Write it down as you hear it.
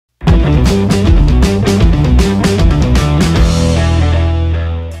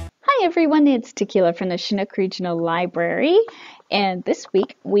everyone, it's Tequila from the Chinook Regional Library, and this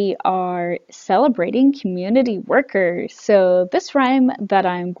week we are celebrating community workers. So this rhyme that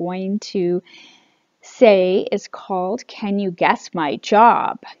I'm going to say is called Can You Guess My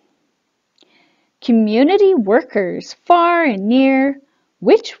Job? Community workers far and near,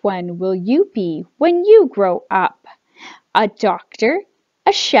 which one will you be when you grow up? A doctor,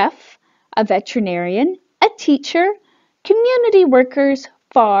 a chef, a veterinarian, a teacher, community workers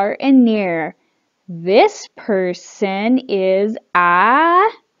far and near. This person is a,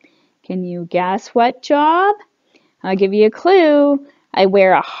 can you guess what job? I'll give you a clue. I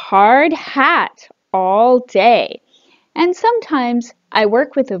wear a hard hat all day. And sometimes I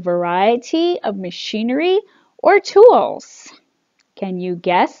work with a variety of machinery or tools. Can you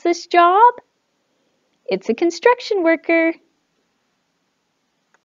guess this job? It's a construction worker.